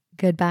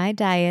Goodbye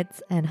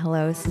diets and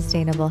hello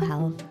sustainable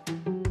health.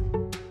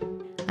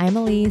 I'm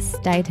Elise,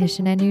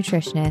 dietitian and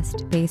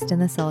nutritionist based in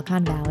the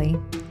Silicon Valley.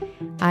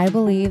 I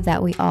believe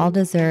that we all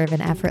deserve an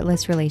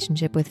effortless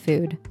relationship with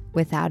food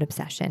without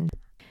obsession.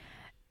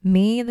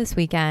 Me, this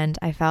weekend,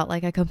 I felt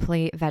like a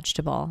complete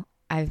vegetable.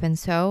 I've been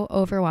so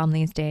overwhelmed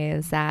these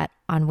days that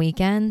on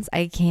weekends,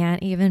 I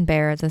can't even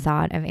bear the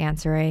thought of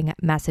answering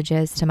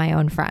messages to my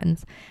own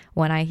friends.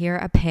 When I hear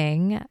a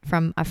ping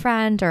from a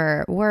friend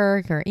or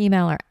work or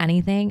email or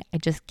anything, I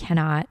just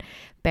cannot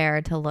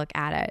bear to look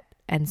at it.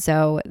 And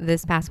so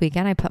this past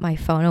weekend, I put my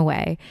phone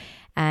away.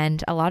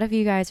 And a lot of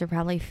you guys are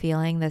probably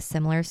feeling this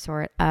similar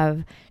sort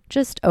of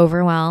just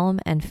overwhelm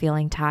and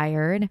feeling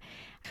tired.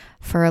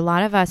 For a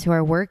lot of us who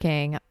are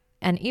working,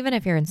 and even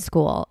if you're in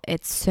school,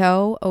 it's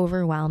so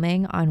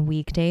overwhelming on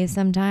weekdays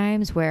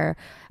sometimes where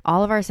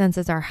all of our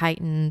senses are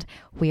heightened.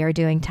 We are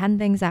doing 10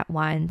 things at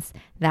once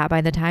that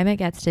by the time it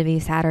gets to be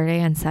Saturday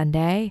and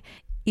Sunday,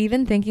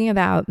 even thinking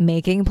about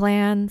making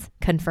plans,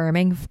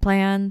 confirming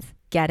plans,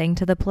 getting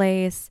to the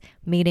place,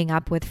 meeting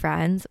up with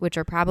friends, which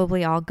are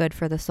probably all good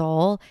for the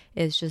soul,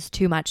 is just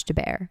too much to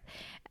bear.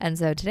 And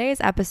so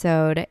today's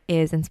episode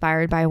is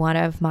inspired by one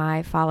of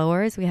my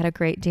followers. We had a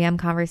great DM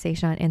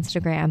conversation on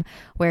Instagram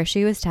where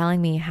she was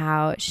telling me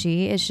how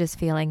she is just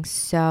feeling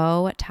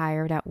so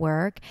tired at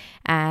work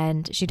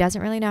and she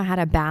doesn't really know how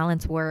to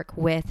balance work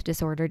with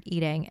disordered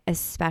eating,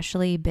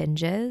 especially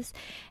binges.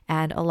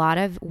 And a lot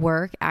of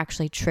work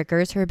actually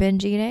triggers her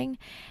binge eating.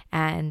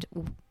 And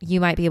you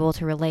might be able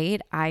to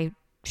relate. I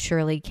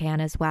surely can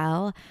as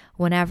well.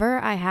 Whenever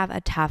I have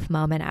a tough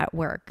moment at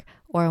work,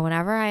 or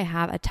whenever I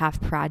have a tough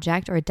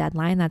project or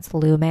deadline that's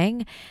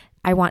looming,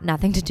 I want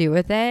nothing to do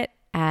with it.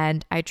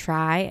 And I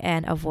try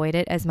and avoid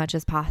it as much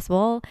as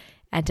possible.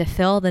 And to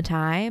fill the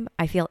time,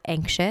 I feel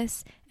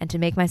anxious. And to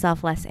make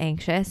myself less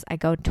anxious, I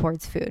go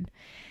towards food.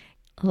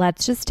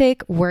 Let's just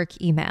take work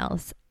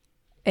emails.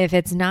 If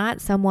it's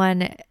not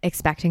someone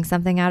expecting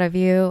something out of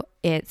you,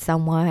 it's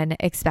someone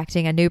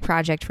expecting a new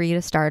project for you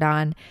to start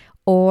on,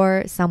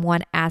 or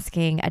someone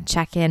asking a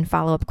check-in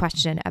follow-up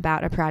question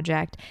about a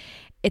project.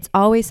 It's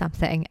always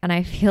something. And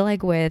I feel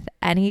like with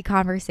any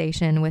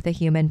conversation with a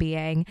human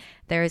being,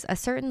 there's a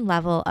certain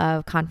level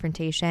of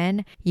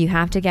confrontation. You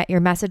have to get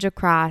your message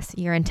across,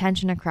 your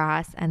intention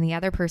across, and the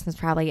other person's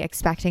probably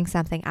expecting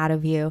something out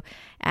of you.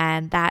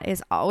 And that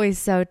is always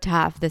so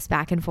tough, this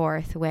back and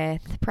forth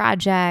with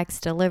projects,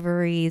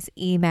 deliveries,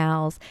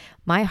 emails.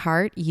 My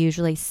heart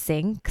usually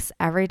sinks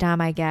every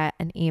time I get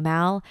an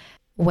email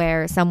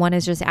where someone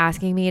is just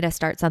asking me to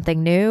start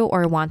something new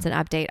or wants an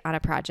update on a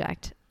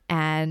project.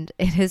 And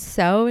it is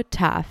so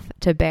tough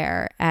to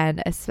bear.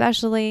 And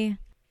especially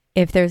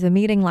if there's a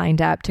meeting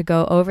lined up to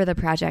go over the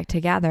project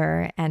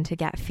together and to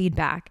get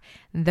feedback,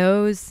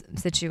 those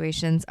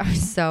situations are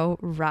so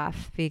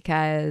rough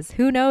because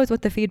who knows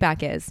what the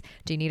feedback is?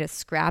 Do you need to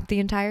scrap the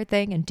entire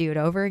thing and do it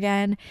over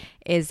again?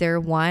 Is there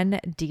one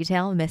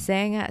detail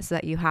missing so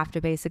that you have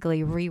to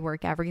basically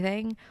rework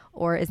everything?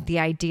 Or is the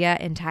idea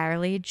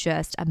entirely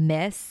just a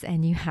miss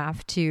and you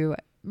have to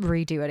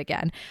redo it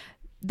again?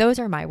 Those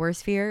are my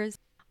worst fears.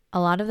 A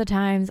lot of the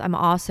times I'm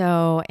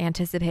also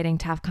anticipating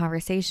tough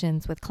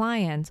conversations with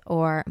clients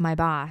or my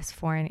boss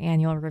for an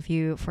annual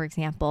review, for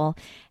example,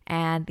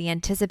 and the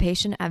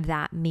anticipation of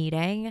that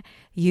meeting,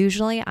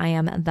 usually I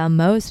am the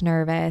most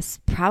nervous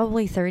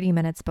probably 30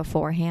 minutes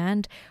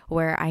beforehand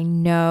where I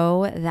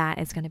know that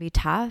it's going to be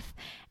tough,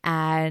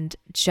 and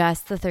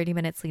just the 30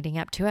 minutes leading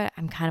up to it,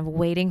 I'm kind of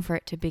waiting for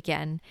it to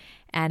begin.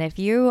 And if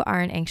you are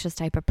an anxious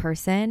type of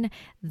person,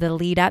 the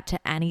lead up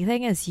to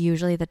anything is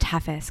usually the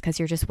toughest because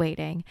you're just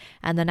waiting.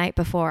 And the night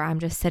before, I'm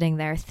just sitting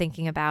there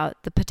thinking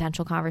about the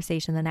potential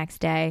conversation the next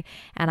day.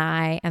 And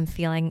I am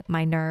feeling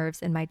my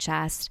nerves in my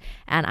chest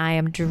and I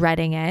am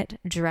dreading it.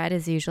 Dread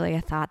is usually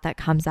a thought that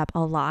comes up a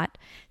lot.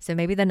 So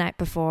maybe the night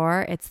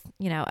before, it's,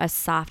 a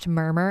soft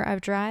murmur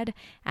of dread.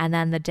 And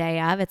then the day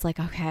of, it's like,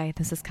 okay,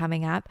 this is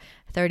coming up.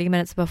 30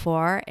 minutes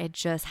before, it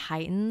just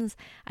heightens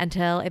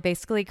until it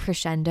basically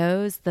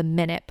crescendos the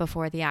minute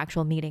before the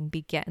actual meeting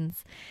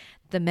begins.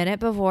 The minute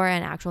before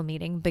an actual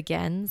meeting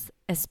begins,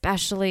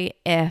 especially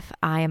if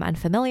I am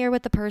unfamiliar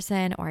with the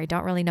person or I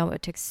don't really know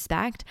what to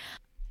expect,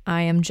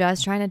 I am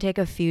just trying to take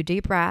a few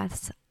deep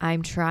breaths.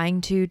 I'm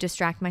trying to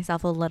distract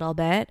myself a little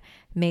bit,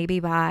 maybe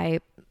by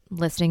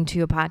listening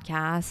to a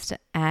podcast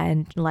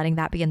and letting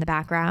that be in the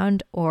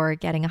background or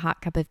getting a hot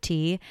cup of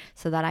tea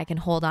so that I can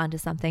hold on to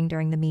something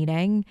during the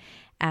meeting.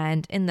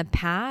 And in the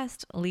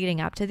past, leading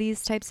up to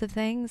these types of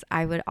things,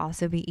 I would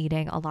also be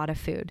eating a lot of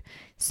food.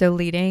 So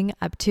leading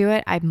up to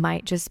it, I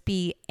might just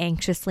be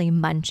anxiously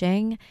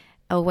munching,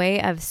 a way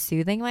of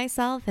soothing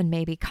myself and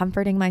maybe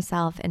comforting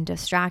myself and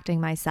distracting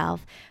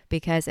myself.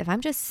 Because if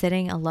I'm just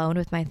sitting alone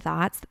with my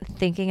thoughts,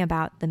 thinking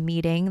about the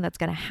meeting that's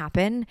going to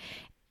happen,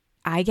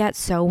 I get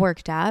so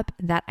worked up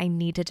that I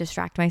need to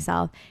distract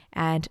myself,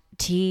 and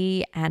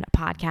tea and a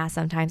podcast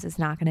sometimes is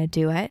not going to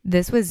do it.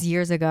 This was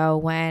years ago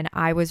when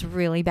I was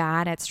really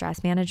bad at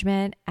stress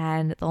management,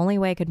 and the only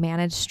way I could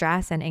manage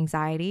stress and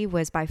anxiety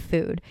was by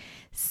food.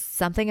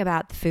 Something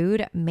about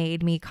food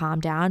made me calm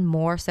down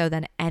more so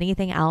than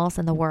anything else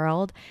in the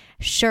world.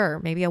 Sure,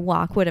 maybe a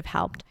walk would have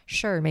helped.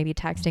 Sure, maybe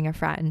texting a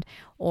friend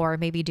or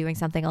maybe doing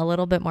something a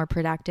little bit more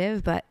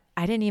productive, but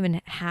I didn't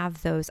even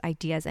have those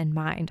ideas in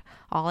mind.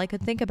 All I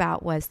could think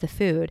about was the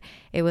food.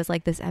 It was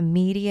like this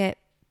immediate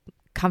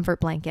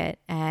comfort blanket,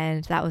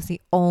 and that was the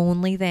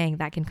only thing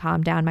that can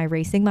calm down my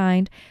racing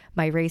mind,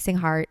 my racing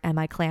heart, and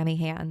my clammy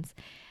hands.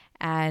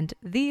 And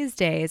these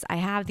days, I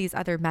have these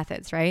other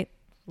methods, right?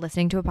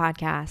 Listening to a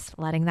podcast,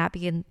 letting that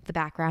be in the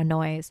background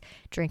noise,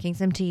 drinking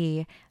some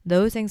tea.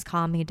 Those things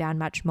calm me down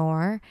much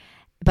more.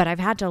 But I've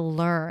had to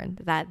learn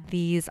that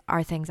these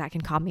are things that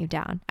can calm me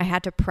down. I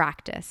had to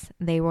practice.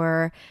 They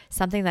were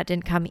something that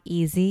didn't come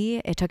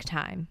easy. It took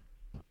time.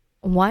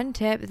 One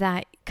tip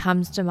that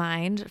comes to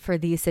mind for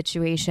these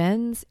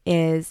situations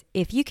is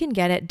if you can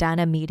get it done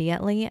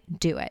immediately,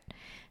 do it.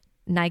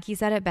 Nike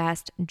said it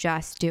best,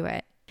 just do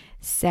it.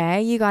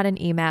 Say you got an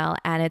email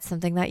and it's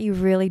something that you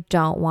really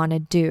don't want to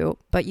do,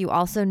 but you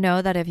also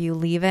know that if you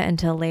leave it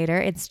until later,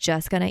 it's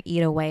just going to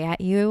eat away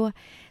at you.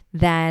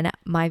 Then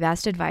my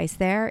best advice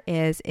there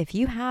is if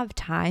you have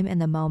time in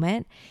the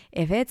moment,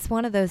 if it's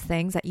one of those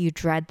things that you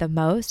dread the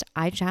most,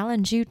 I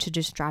challenge you to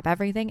just drop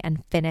everything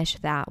and finish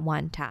that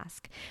one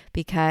task,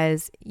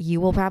 because you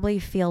will probably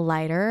feel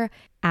lighter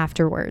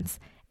afterwards.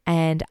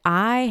 And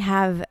I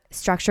have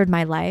structured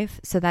my life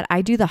so that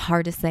I do the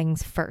hardest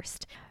things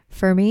first.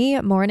 For me,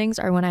 mornings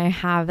are when I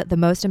have the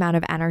most amount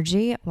of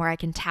energy, where I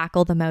can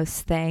tackle the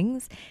most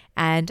things.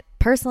 And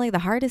personally, the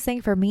hardest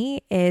thing for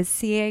me is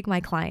seeing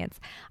my clients.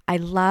 I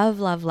love,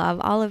 love,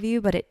 love all of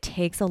you, but it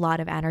takes a lot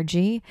of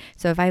energy.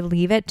 So if I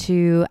leave it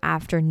to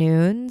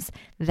afternoons,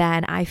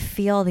 then I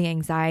feel the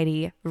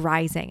anxiety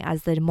rising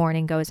as the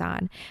morning goes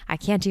on. I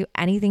can't do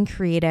anything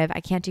creative. I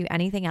can't do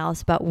anything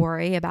else but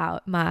worry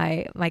about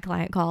my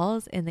client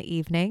calls in the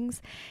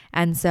evenings.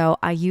 And so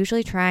I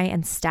usually try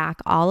and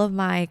stack all of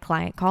my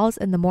client calls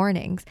in the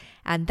mornings.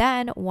 And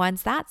then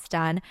once that's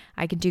done,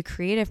 I can do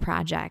creative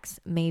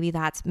projects. Maybe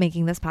that's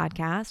making this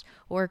podcast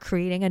or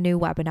creating a new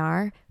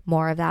webinar,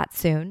 more of that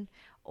soon,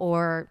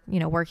 or,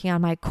 working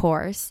on my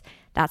course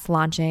that's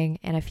launching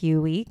in a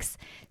few weeks.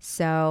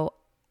 So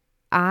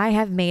I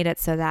have made it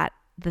so that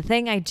the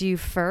thing I do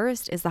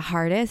first is the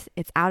hardest.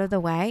 It's out of the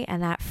way,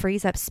 and that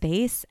frees up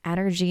space,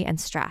 energy, and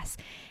stress.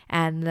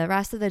 And the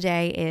rest of the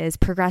day is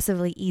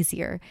progressively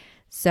easier.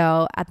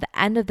 So at the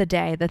end of the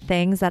day, the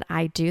things that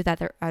I do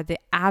that are the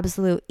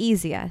absolute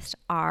easiest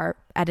are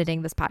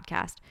editing this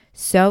podcast.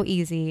 So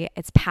easy.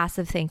 It's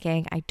passive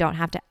thinking. I don't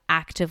have to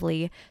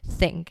actively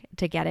think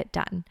to get it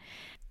done.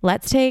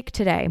 Let's take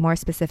today more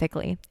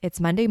specifically. It's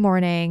Monday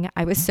morning.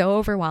 I was so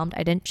overwhelmed.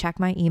 I didn't check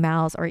my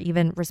emails or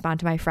even respond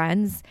to my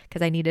friends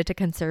because I needed to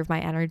conserve my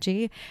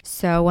energy.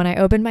 So when I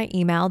opened my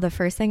email, the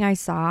first thing I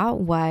saw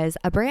was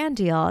a brand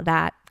deal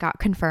that got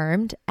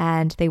confirmed,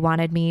 and they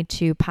wanted me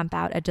to pump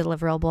out a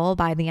deliverable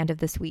by the end of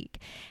this week.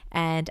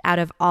 And out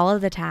of all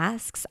of the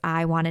tasks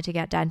I wanted to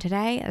get done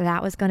today,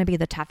 that was going to be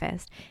the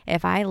toughest.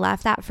 If I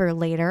left that for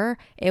later,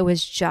 it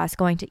was just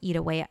going to eat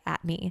away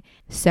at me.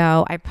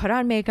 So I put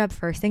on makeup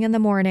first thing in the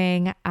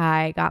morning.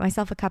 I got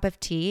myself a cup of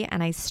tea,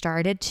 and I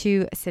started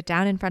to sit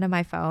down in front of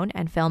my phone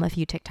and film a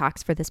few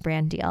TikToks for this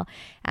brand deal.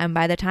 And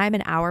by the time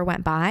an hour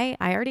went by,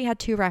 I already had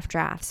 2 rough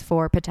drafts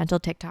for potential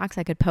TikToks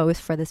I could post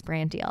for this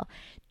brand deal.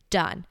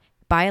 Done.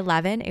 By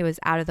 11, it was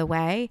out of the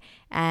way.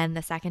 And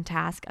the second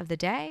task of the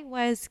day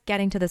was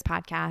getting to this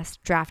podcast,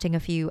 drafting a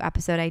few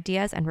episode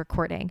ideas and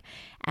recording.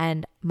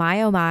 And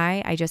my, oh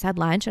my, I just had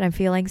lunch and I'm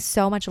feeling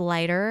so much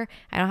lighter.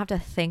 I don't have to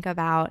think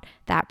about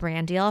that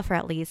brand deal for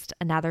at least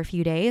another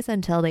few days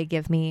until they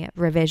give me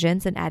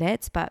revisions and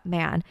edits. But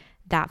man,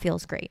 that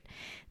feels great.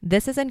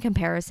 This is in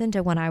comparison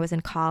to when I was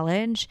in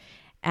college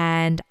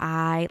and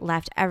I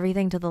left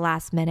everything to the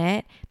last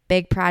minute,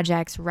 big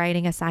projects,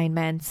 writing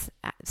assignments,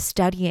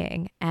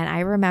 studying. And I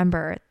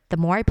remember the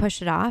more I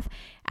pushed it off,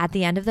 at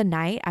the end of the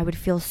night, I would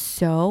feel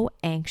so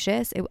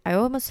anxious. I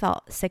almost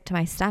felt sick to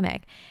my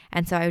stomach.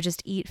 And so I would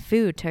just eat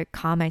food to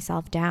calm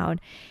myself down.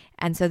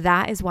 And so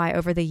that is why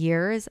over the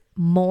years,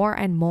 more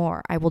and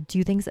more, I will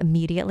do things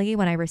immediately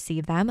when I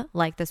receive them,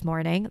 like this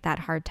morning, that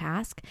hard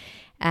task.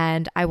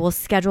 And I will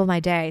schedule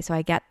my day so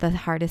I get the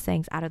hardest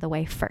things out of the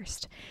way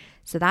first.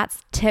 So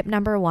that's tip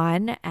number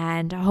 1,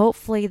 and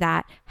hopefully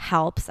that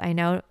helps. I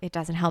know it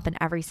doesn't help in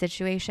every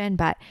situation,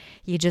 but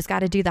you just got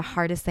to do the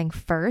hardest thing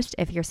first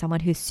if you're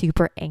someone who's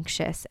super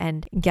anxious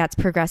and gets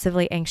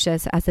progressively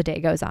anxious as the day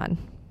goes on.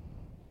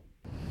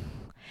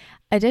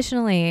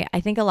 Additionally, I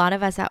think a lot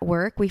of us at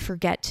work, we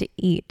forget to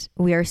eat.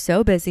 We are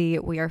so busy.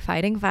 We are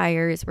fighting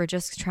fires. We're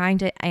just trying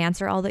to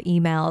answer all the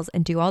emails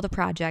and do all the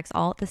projects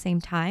all at the same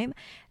time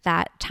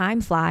that time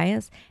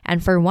flies.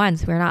 And for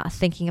once, we're not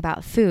thinking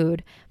about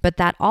food. But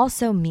that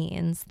also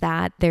means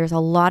that there's a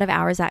lot of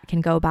hours that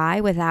can go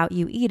by without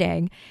you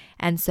eating.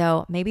 And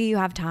so maybe you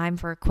have time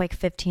for a quick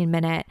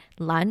 15-minute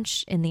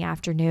lunch in the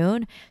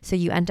afternoon. So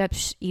you end up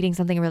eating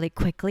something really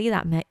quickly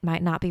that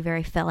might not be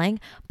very filling,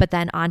 but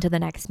then on to the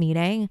next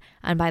meeting.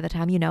 And by the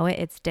time you know it,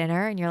 it's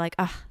dinner and you're like,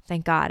 oh,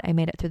 thank God I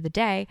made it through the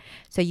day.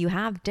 So you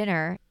have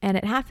dinner and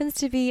it happens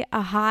to be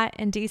a hot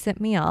and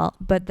decent meal.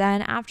 But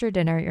then after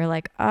dinner, you're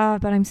like, oh,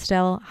 but I'm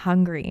still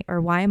hungry,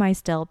 or why am I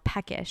still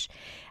peckish?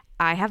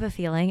 I have a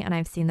feeling, and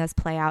I've seen this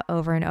play out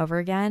over and over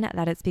again,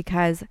 that it's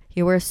because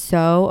you were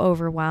so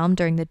overwhelmed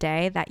during the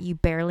day that you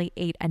barely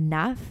ate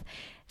enough.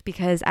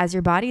 Because as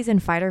your body's in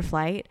fight or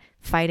flight,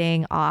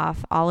 fighting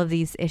off all of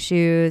these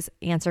issues,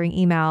 answering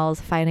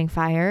emails, fighting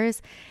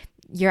fires,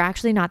 you're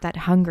actually not that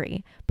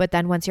hungry. But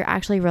then once you're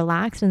actually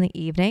relaxed in the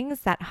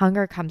evenings, that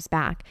hunger comes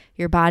back.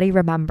 Your body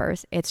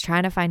remembers. It's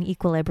trying to find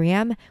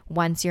equilibrium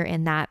once you're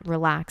in that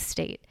relaxed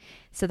state.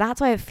 So that's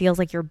why it feels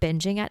like you're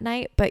binging at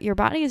night, but your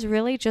body is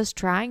really just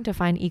trying to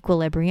find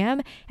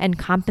equilibrium and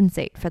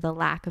compensate for the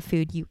lack of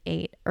food you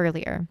ate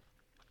earlier.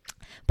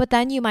 But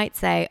then you might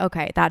say,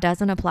 okay, that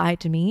doesn't apply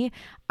to me.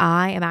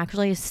 I am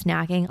actually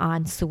snacking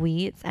on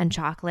sweets and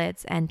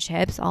chocolates and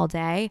chips all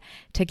day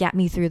to get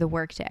me through the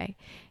workday.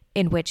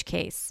 In which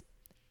case,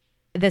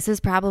 this is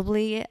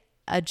probably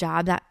a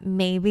job that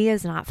maybe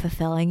is not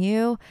fulfilling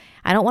you.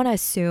 I don't want to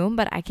assume,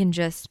 but I can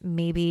just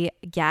maybe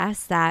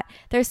guess that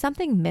there's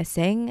something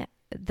missing.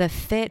 The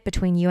fit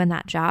between you and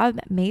that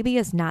job maybe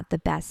is not the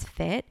best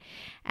fit.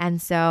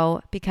 And so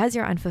because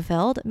you're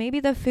unfulfilled, maybe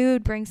the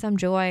food brings some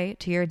joy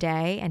to your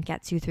day and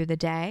gets you through the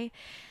day.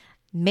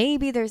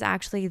 Maybe there's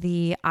actually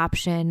the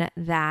option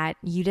that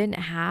you didn't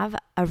have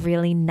a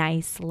really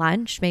nice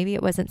lunch. Maybe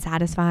it wasn't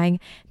satisfying.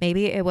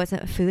 Maybe it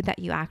wasn't food that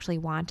you actually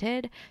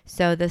wanted.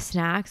 So the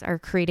snacks are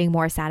creating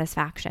more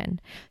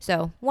satisfaction.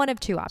 So one of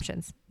two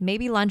options.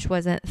 Maybe lunch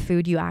wasn't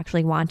food you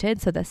actually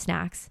wanted, so the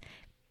snacks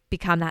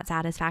become that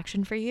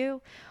satisfaction for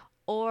you.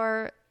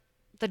 Or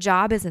the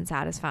job isn't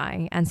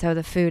satisfying, and so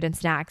the food and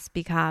snacks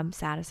become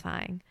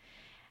satisfying.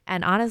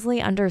 And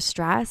honestly, under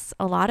stress,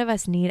 a lot of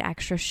us need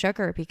extra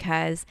sugar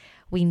because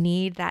we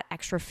need that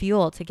extra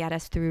fuel to get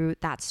us through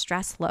that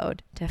stress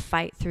load to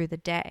fight through the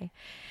day.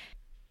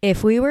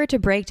 If we were to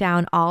break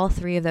down all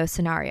three of those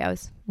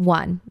scenarios,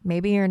 one,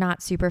 maybe you're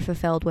not super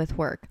fulfilled with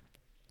work.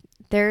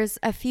 There's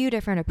a few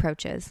different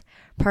approaches.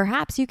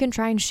 Perhaps you can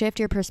try and shift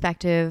your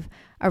perspective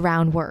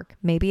around work,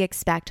 maybe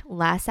expect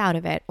less out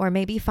of it, or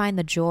maybe find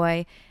the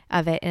joy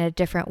of it in a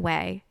different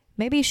way.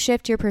 Maybe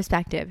shift your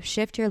perspective,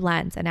 shift your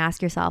lens, and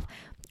ask yourself,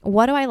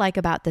 what do I like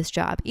about this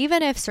job?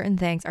 Even if certain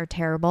things are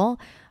terrible,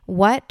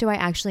 what do I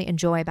actually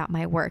enjoy about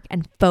my work?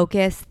 And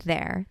focus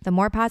there. The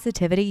more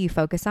positivity you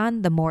focus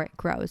on, the more it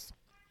grows.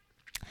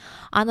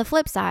 On the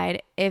flip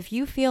side, if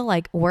you feel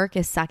like work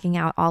is sucking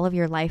out all of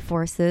your life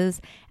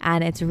forces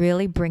and it's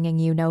really bringing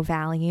you no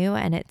value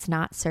and it's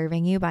not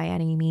serving you by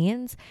any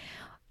means,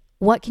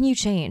 what can you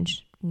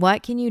change?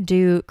 What can you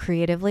do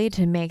creatively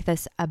to make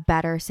this a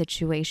better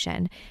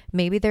situation?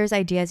 Maybe there's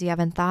ideas you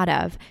haven't thought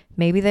of.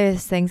 Maybe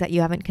there's things that you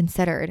haven't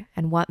considered,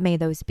 and what may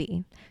those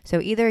be? So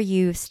either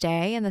you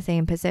stay in the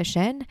same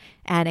position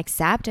and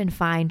accept and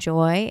find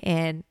joy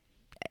in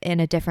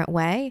a different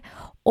way,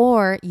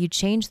 or you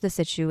change the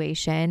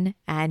situation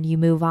and you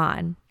move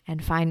on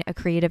and find a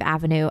creative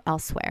avenue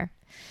elsewhere.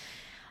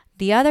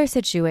 The other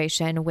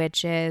situation,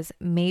 which is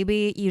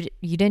maybe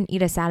you didn't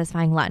eat a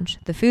satisfying lunch.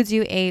 The foods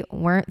you ate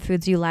weren't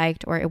foods you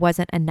liked, or it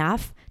wasn't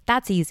enough.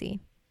 That's easy.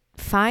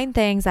 Find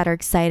things that are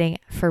exciting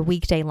for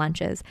weekday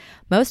lunches.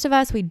 Most of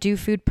us, we do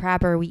food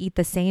prep or we eat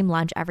the same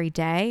lunch every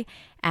day.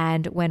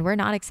 And when we're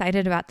not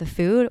excited about the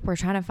food, we're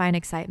trying to find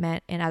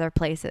excitement in other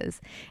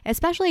places,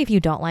 especially if you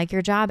don't like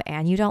your job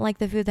and you don't like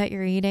the food that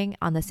you're eating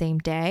on the same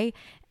day.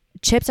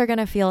 Chips are going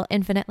to feel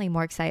infinitely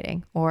more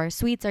exciting, or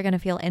sweets are going to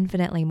feel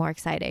infinitely more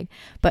exciting.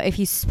 But if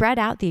you spread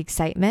out the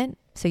excitement,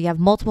 so you have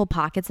multiple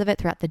pockets of it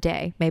throughout the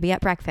day, maybe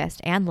at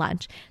breakfast and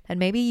lunch, then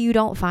maybe you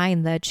don't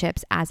find the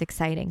chips as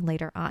exciting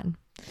later on.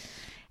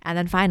 And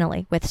then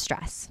finally, with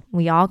stress,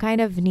 we all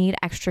kind of need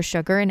extra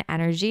sugar and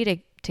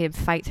energy to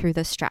fight through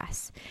the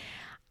stress.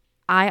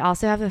 I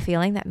also have a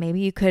feeling that maybe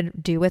you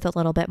could do with a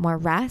little bit more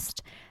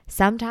rest.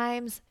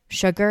 Sometimes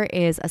sugar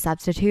is a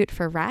substitute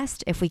for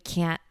rest if we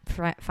can't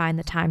find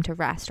the time to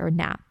rest or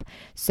nap.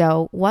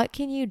 So what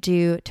can you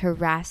do to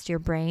rest your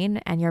brain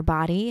and your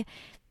body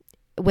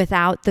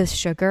without the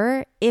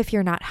sugar if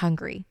you're not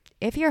hungry?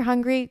 If you're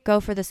hungry, go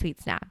for the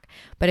sweet snack.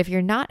 But if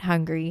you're not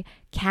hungry,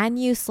 can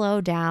you slow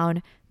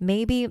down,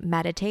 maybe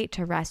meditate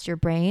to rest your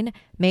brain?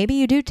 Maybe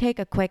you do take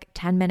a quick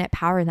 10-minute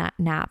power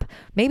nap.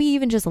 Maybe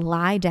even just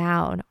lie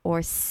down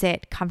or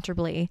sit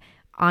comfortably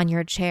on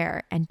your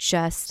chair and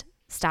just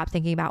stop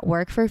thinking about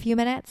work for a few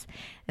minutes.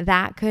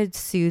 That could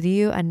soothe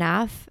you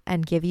enough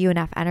and give you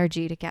enough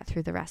energy to get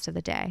through the rest of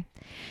the day.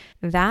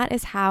 That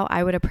is how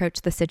I would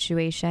approach the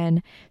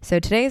situation. So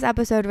today's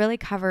episode really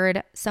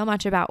covered so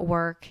much about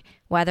work,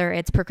 whether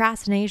it's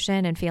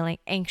procrastination and feeling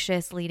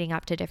anxious leading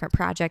up to different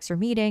projects or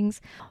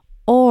meetings,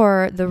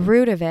 or the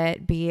root of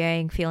it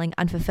being feeling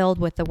unfulfilled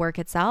with the work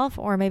itself,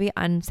 or maybe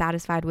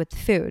unsatisfied with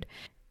food.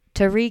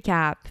 To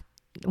recap,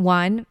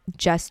 1,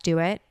 just do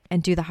it.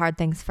 and do the hard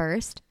things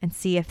first and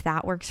see if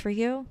that works for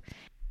you.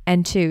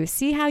 And 2,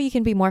 see how you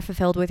can be more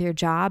fulfilled with your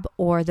job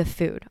or the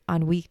food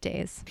on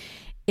weekdays.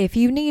 If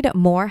you need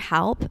more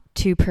help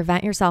to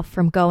prevent yourself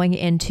from going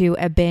into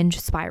a binge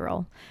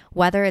spiral,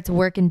 whether it's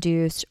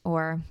work-induced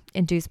or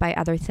induced by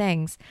other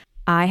things,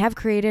 I have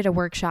created a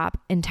workshop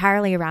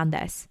entirely around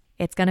this.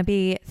 It's going to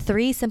be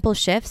 3 simple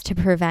shifts to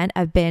prevent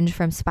a binge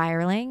from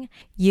spiraling.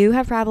 You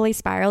have probably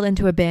spiraled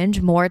into a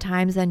binge more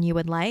times than you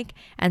would like.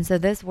 And so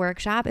this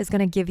workshop is going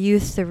to give you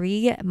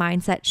 3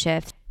 mindset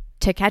shifts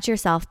to catch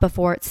yourself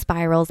before it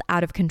spirals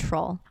out of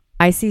control.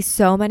 I see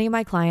so many of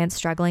my clients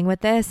struggling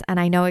with this, and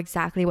I know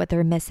exactly what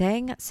they're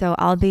missing. So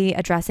I'll be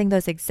addressing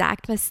those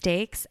exact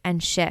mistakes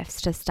and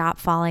shifts to stop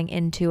falling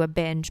into a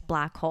binge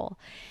black hole.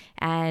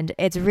 And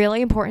it's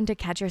really important to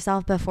catch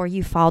yourself before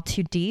you fall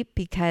too deep,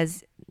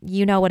 because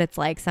you know what it's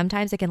like.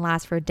 Sometimes it can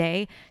last for a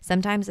day.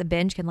 Sometimes a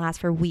binge can last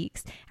for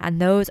weeks,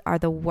 and those are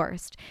the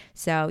worst.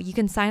 So you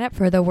can sign up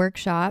for the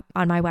workshop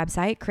on my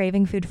website,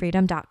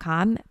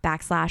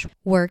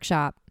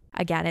 cravingfoodfreedom.com/workshop.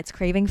 Again, it's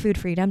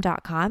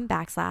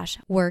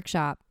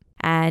cravingfoodfreedom.com/workshop,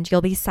 and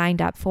you'll be signed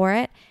up for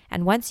it.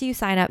 And once you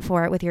sign up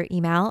for it with your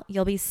email,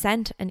 you'll be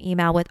sent an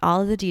email with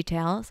all of the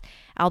details.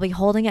 I'll be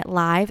holding it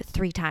live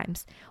 3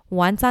 times.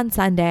 Once on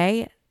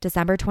Sunday,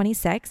 December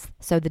 26th,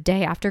 so the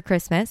day after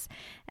Christmas,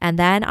 and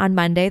then on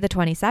Monday, the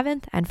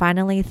 27th, and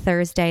finally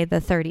Thursday, the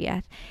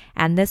 30th.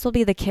 And this will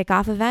be the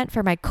kickoff event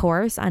for my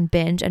course on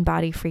binge and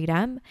body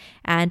freedom.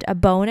 And a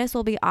bonus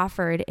will be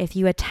offered if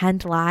you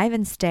attend live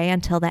and stay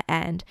until the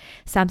end,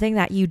 something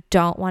that you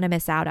don't want to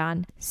miss out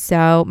on.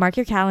 So mark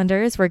your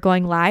calendars. We're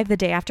going live the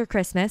day after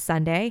Christmas,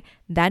 Sunday,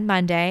 then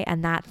Monday,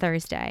 and that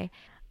Thursday.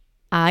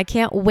 I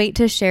can't wait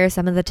to share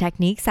some of the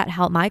techniques that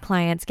help my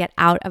clients get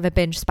out of a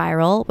binge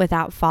spiral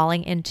without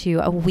falling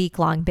into a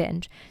week-long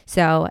binge.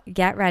 So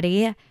get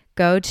ready.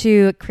 Go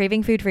to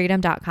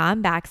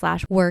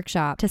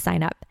cravingfoodfreedom.com/workshop to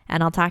sign up,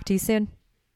 and I'll talk to you soon.